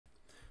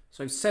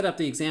So I've set up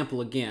the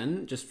example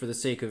again, just for the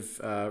sake of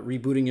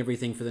rebooting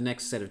everything for the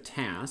next set of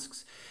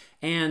tasks.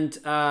 And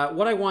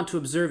what I want to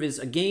observe is,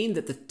 again,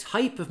 that the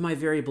type of my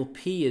variable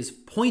p is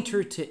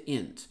pointer to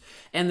int,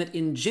 and that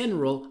in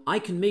general, I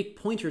can make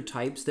pointer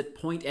types that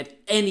point at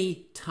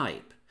any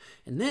type.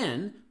 And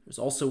then, it's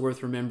also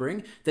worth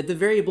remembering that the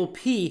variable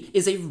p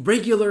is a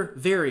regular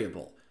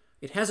variable.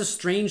 It has a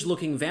strange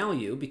looking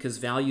value because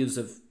values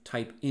of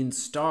type int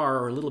star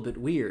are a little bit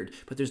weird,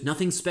 but there's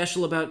nothing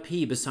special about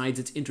p besides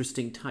its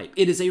interesting type.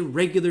 It is a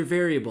regular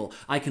variable.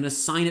 I can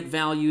assign it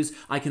values.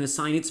 I can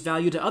assign its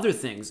value to other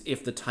things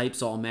if the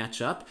types all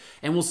match up.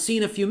 And we'll see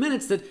in a few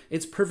minutes that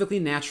it's perfectly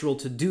natural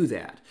to do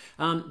that.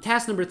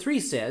 Task number 3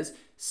 says,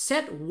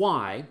 set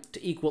y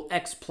to equal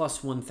x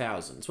plus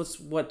 1,000. So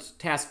what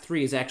task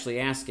 3 is actually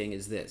asking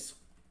is this.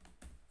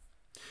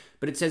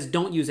 But it says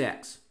don't use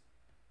x.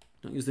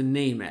 Don't use the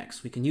name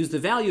x. We can use the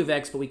value of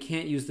x, but we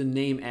can't use the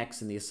name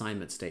x in the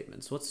assignment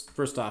statement. So let's,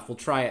 first off, we'll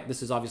try it.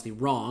 This is obviously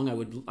wrong.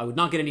 I would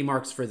not get any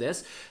marks for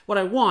this. What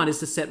I want is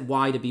to set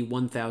y to be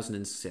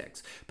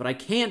 1006. But I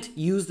can't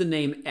use the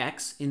name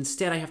x.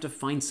 Instead, I have to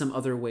find some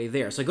other way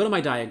there. So I go to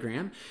my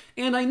diagram,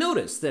 and I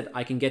notice that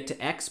I can get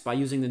to x by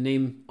using the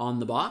name on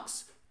the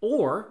box,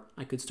 or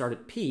I could start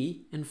at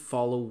p and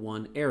follow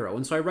one arrow.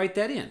 And so I write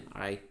that in.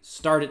 I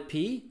start at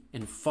p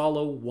and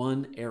follow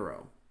one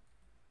arrow.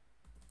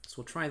 So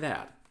we'll try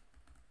that.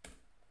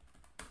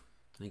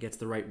 And it gets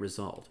the right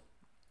result.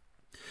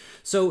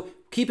 So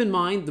keep in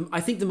mind, I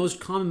think the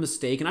most common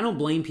mistake, and I don't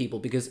blame people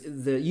because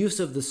the use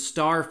of the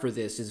star for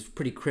this is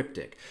pretty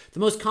cryptic. The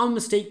most common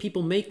mistake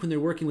people make when they're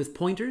working with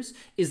pointers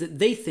is that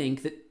they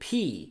think that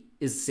p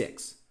is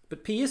 6.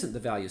 But p isn't the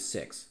value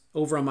 6.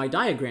 Over on my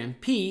diagram,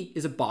 p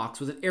is a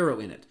box with an arrow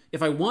in it.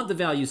 If I want the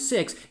value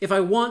 6, if I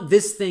want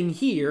this thing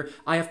here,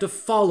 I have to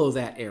follow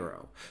that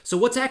arrow. So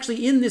what's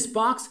actually in this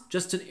box?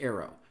 Just an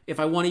arrow. If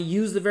I want to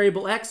use the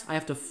variable x, I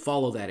have to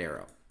follow that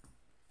arrow.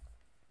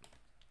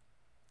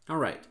 All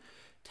right,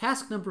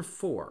 task number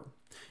 4.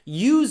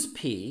 Use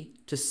p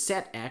to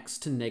set x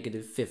to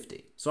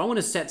 -50. So I want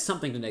to set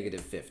something to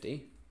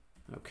 -50.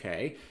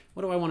 Okay,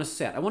 what do I want to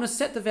set? I want to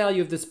set the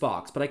value of this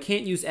box, but I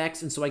can't use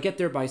x, and so I get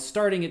there by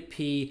starting at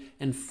p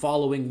and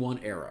following one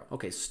arrow.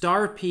 Okay,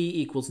 star p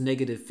equals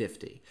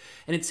 -50.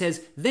 And it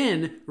says,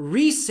 then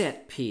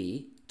reset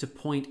p to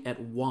point at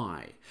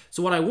y.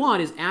 So what I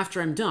want is,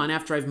 after I'm done,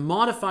 after I've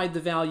modified the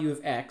value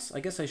of x, I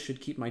guess I should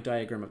keep my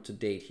diagram up to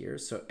date here.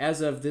 So as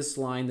of this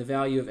line, the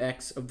value of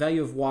x,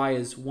 value of y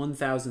is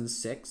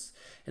 1006,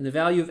 and the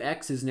value of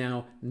x is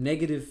now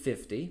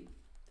 -50.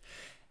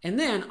 And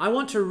then I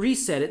want to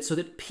reset it so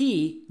that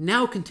p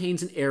now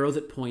contains an arrow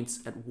that points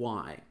at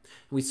y.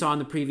 We saw in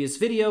the previous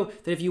video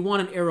that if you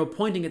want an arrow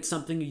pointing at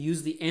something, you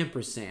use the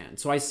ampersand.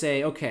 So I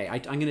say, okay,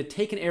 I'm going to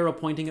take an arrow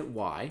pointing at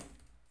y.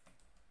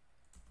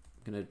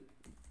 I'm going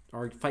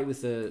to fight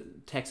with the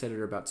text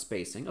editor about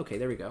spacing. Okay,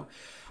 there we go.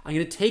 I'm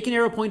going to take an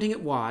arrow pointing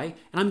at y,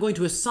 and I'm going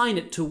to assign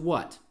it to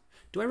what?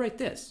 Do I write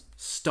this?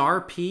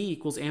 Star p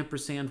equals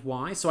ampersand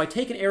y. So I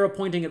take an arrow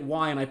pointing at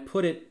y and I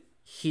put it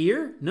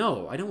here?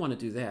 No, I don't want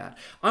to do that.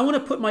 I want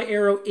to put my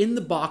arrow in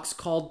the box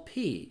called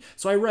p.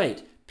 So I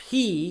write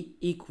p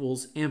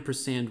equals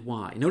ampersand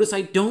y. Notice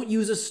I don't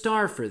use a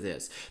star for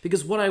this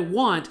because what I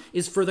want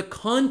is for the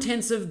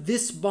contents of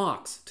this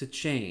box to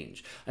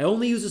change. I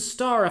only use a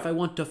star if I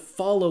want to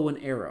follow an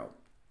arrow.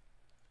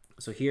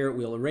 So here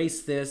we'll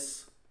erase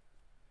this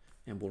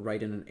and we'll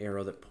write in an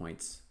arrow that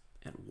points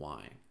at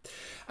y.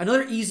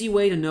 Another easy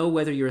way to know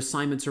whether your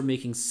assignments are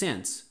making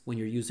sense when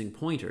you're using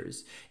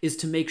pointers is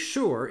to make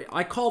sure,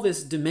 I call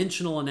this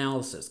dimensional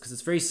analysis because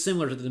it's very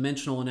similar to the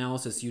dimensional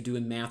analysis you do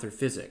in math or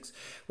physics.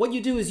 What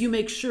you do is you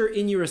make sure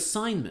in your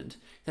assignment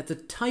that the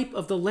type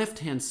of the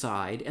left-hand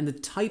side and the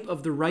type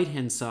of the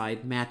right-hand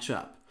side match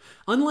up.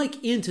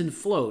 Unlike int and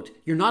float,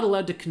 you're not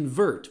allowed to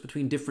convert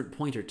between different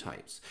pointer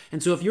types.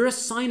 And so if you're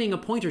assigning a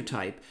pointer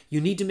type,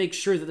 you need to make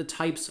sure that the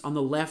types on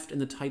the left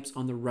and the types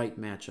on the right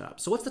match up.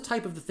 So what's the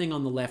type of the thing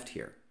on the left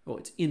here? Oh,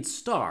 it's int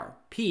star.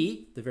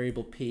 P, the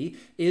variable p,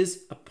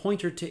 is a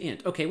pointer to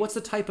int. Okay, what's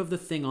the type of the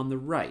thing on the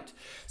right?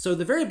 So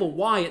the variable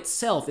y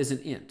itself is an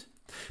int.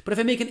 But if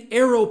I make an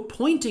arrow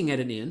pointing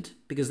at an int,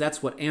 because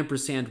that's what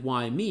ampersand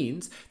y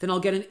means, then I'll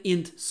get an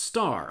int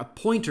star, a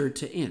pointer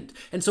to int.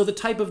 And so the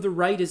type of the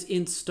right is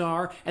int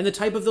star, and the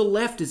type of the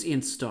left is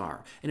int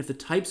star. And if the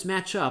types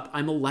match up,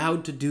 I'm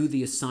allowed to do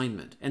the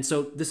assignment. And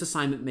so this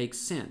assignment makes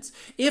sense.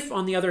 If,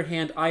 on the other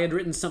hand, I had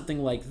written something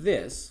like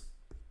this,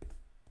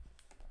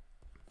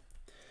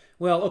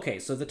 well, okay,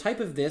 so the type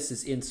of this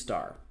is int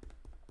star.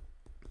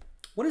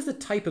 What is the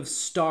type of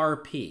star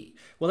p?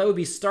 Well, that would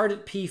be start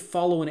at p,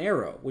 follow an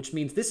arrow, which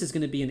means this is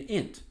going to be an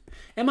int.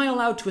 Am I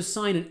allowed to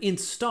assign an int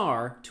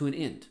star to an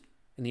int?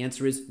 And the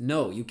answer is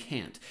no, you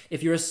can't.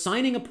 If you're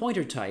assigning a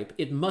pointer type,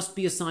 it must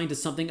be assigned to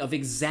something of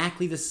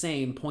exactly the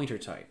same pointer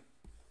type.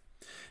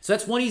 So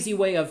that's one easy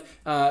way of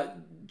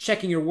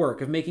checking your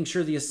work, of making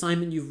sure the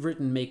assignment you've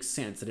written makes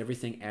sense, that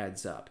everything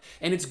adds up.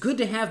 And it's good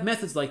to have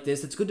methods like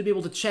this. It's good to be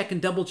able to check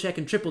and double check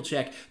and triple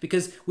check,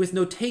 because with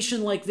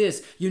notation like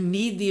this, you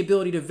need the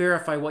ability to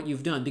verify what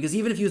you've done, because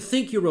even if you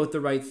think you wrote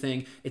the right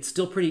thing, it's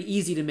still pretty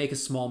easy to make a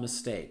small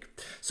mistake.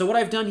 So what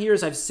I've done here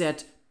is I've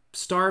set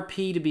star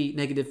p to be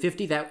negative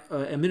 50. That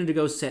a minute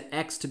ago set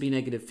x to be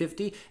negative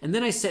 50. And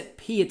then I set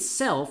p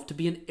itself to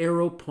be an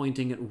arrow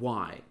pointing at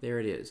y. There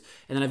it is.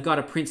 And then I've got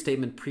a print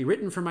statement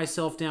pre-written for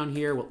myself down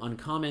here. We'll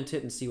uncomment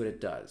it and see what it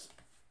does.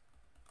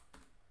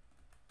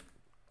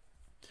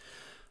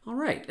 All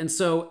right, and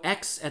so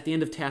x at the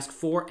end of task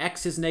 4,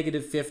 x is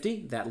negative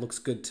 50. That looks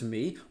good to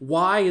me.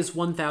 Y is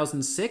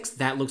 1006.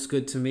 That looks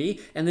good to me.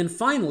 And then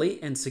finally,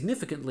 and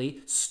significantly,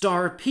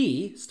 star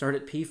p, start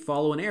at p,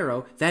 follow an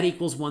arrow, that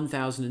equals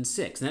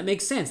 1006. And that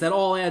makes sense. That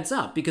all adds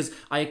up because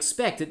I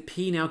expect that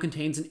p now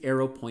contains an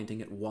arrow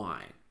pointing at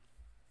y.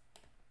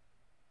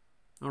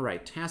 All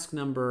right, task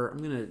number, I'm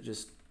going to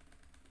just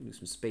do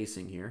some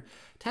spacing here.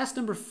 Task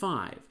number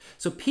 5.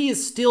 So p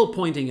is still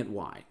pointing at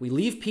y. We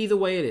leave p the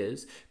way it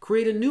is,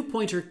 create a new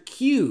pointer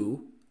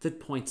q that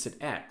points at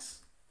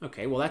x.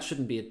 Okay, well that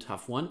shouldn't be a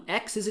tough one.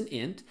 X is an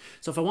int,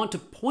 so if I want to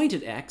point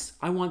at x,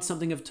 I want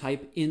something of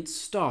type int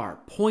star,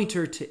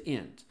 pointer to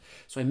int.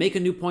 So I make a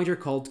new pointer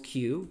called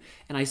q,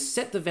 and I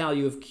set the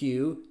value of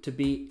q to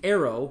be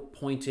arrow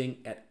pointing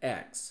at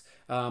x.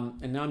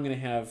 And now I'm going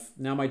to have,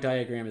 now my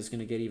diagram is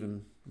going to get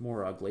even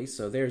more ugly.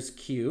 So there's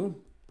q.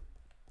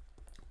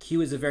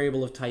 Q is a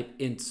variable of type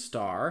int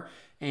star,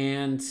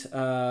 and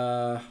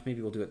maybe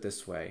we'll do it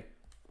this way.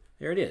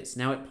 There it is.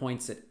 Now it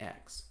points at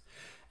x.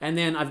 And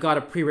then I've got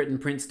a pre-written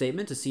print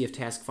statement to see if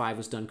task 5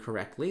 was done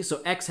correctly.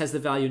 So x has the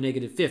value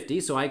negative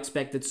 50, so I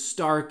expect that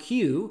star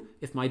q,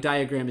 if my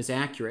diagram is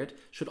accurate,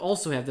 should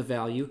also have the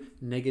value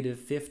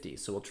negative 50.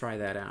 So we'll try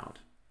that out.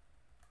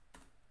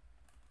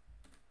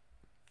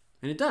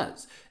 And it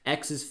does.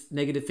 X is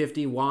negative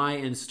 50, y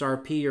and star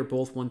p are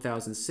both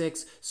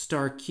 1006,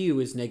 star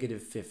q is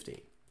negative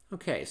 50.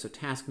 Okay, so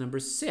task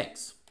number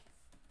 6.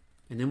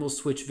 And then we'll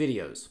switch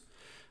videos.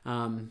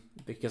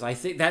 Because I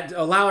think that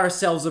allow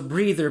ourselves a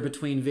breather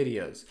between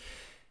videos.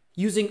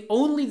 Using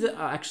only the,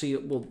 actually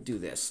we'll do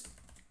this.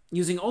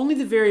 Using only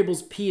the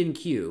variables p and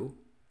q,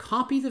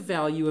 copy the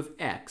value of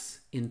x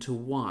into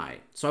y.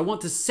 So I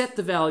want to set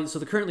the value, so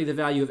currently the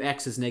value of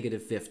x is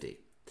negative 50.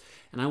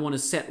 And I want to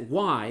set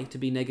y to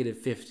be negative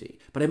 50.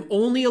 But I'm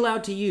only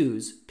allowed to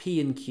use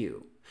p and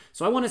q.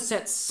 So I want to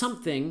set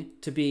something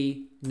to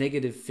be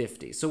negative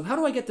 50. So how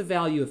do I get the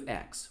value of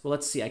x? Well,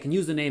 let's see. I can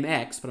use the name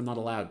x, but I'm not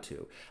allowed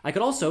to. I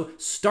could also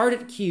start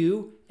at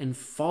q and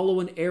follow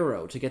an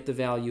arrow to get the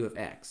value of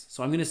x.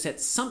 So I'm going to set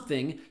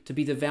something to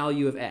be the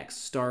value of x,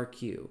 star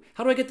q.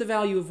 How do I get the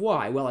value of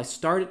y? Well, I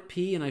start at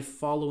p and I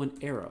follow an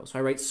arrow. So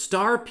I write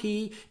star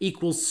p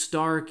equals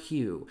star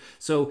q.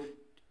 So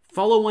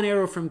follow one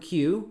arrow from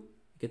q,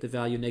 get the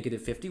value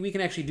negative 50. We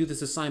can actually do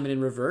this assignment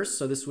in reverse.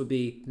 So this would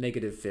be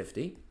negative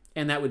 50.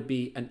 And that would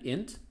be an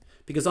int,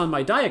 because on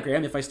my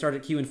diagram, if I start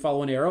at q and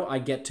follow an arrow, I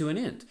get to an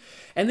int.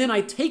 And then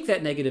I take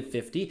that negative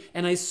 50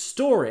 and I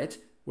store it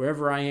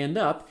wherever I end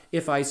up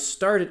if I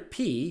start at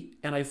p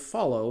and I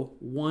follow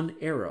one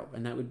arrow,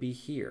 and that would be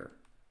here.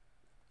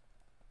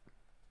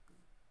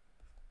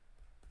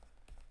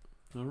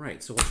 All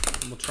right, so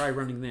we'll try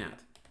running that.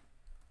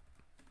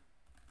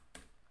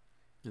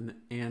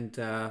 And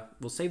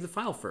we'll save the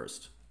file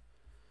first.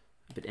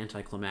 A bit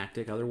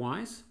anticlimactic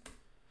otherwise.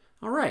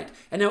 All right,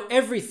 and now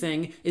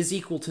everything is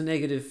equal to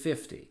negative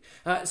 50.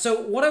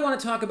 So what I want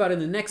to talk about in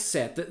the next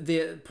set,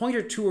 the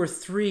pointer 2 or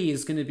 3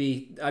 is going to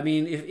be, I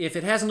mean, if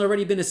it hasn't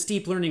already been a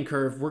steep learning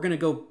curve, we're going to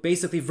go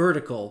basically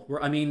vertical.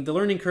 I mean, the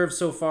learning curve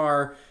so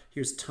far,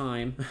 here's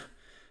time.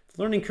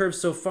 The learning curve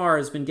so far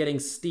has been getting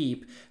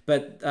steep,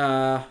 but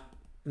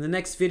in the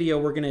next video,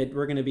 we're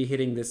gonna be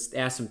hitting this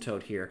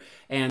asymptote here,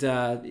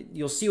 and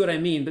you'll see what I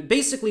mean. But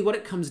basically, what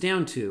it comes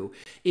down to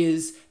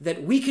is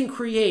that we can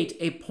create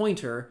a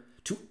pointer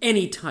to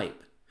any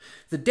type.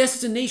 The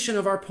destination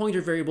of our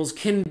pointer variables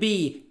can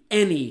be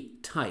any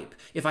type.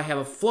 If I have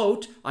a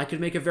float, I could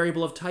make a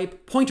variable of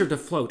type pointer to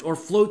float or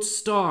float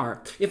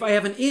star. If I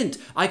have an int,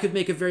 I could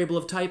make a variable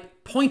of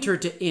type pointer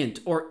to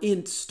int or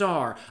int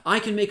star. I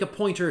can make a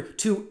pointer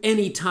to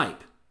any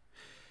type.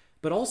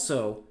 But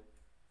also,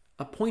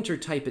 a pointer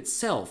type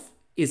itself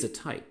is a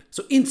type.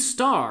 So int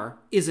star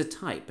is a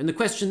type. And the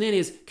question then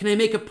is, can I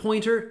make a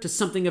pointer to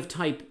something of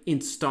type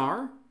int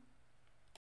star?